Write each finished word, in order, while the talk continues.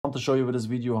want to show you with this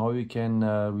video how you can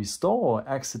restore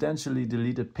accidentally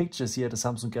deleted pictures here at the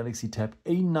Samsung Galaxy Tab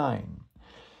A9.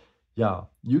 Yeah,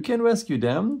 you can rescue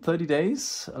them 30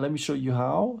 days. Let me show you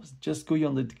how. Just go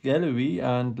on the gallery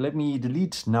and let me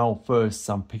delete now first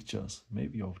some pictures.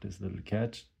 Maybe of this little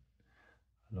cat.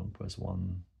 Long press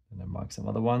one and then mark some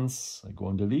other ones. I go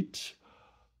on delete.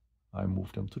 I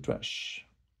move them to trash.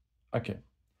 Okay.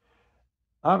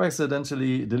 I've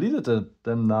accidentally deleted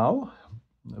them now.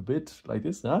 A bit like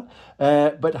this, huh?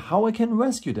 But how I can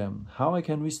rescue them, how I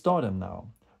can restore them now.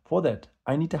 For that,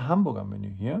 I need a hamburger menu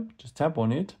here. Just tap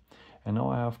on it. And now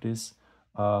I have these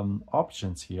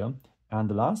options here. And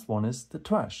the last one is the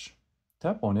trash.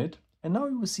 Tap on it. And now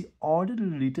you will see all the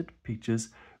deleted pictures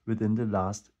within the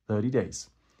last 30 days.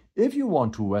 If you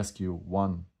want to rescue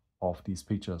one of these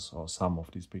pictures or some of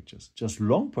these pictures, just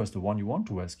long press the one you want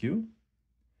to rescue.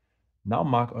 Now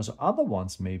mark also other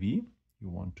ones maybe you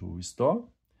want to restore.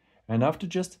 And after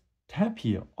just tap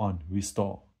here on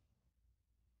restore.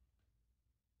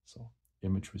 So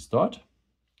image restored.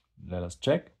 Let us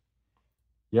check.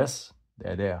 Yes,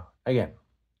 they're there again.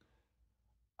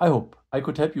 I hope I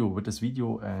could help you with this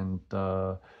video and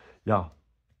yeah,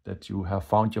 that you have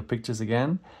found your pictures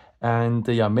again. And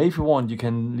yeah, maybe if you want, you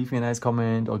can leave me a nice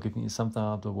comment or give me a thumbs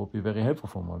up. That would be very helpful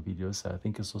for my videos.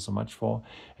 Thank you so much for.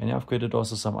 And I've created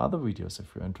also some other videos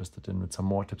if you're interested in with some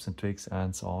more tips and tricks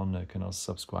and so on. You can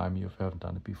also subscribe me if you haven't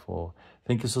done it before.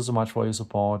 Thank you so much for your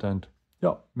support and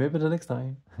yeah, maybe the next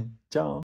time. Ciao.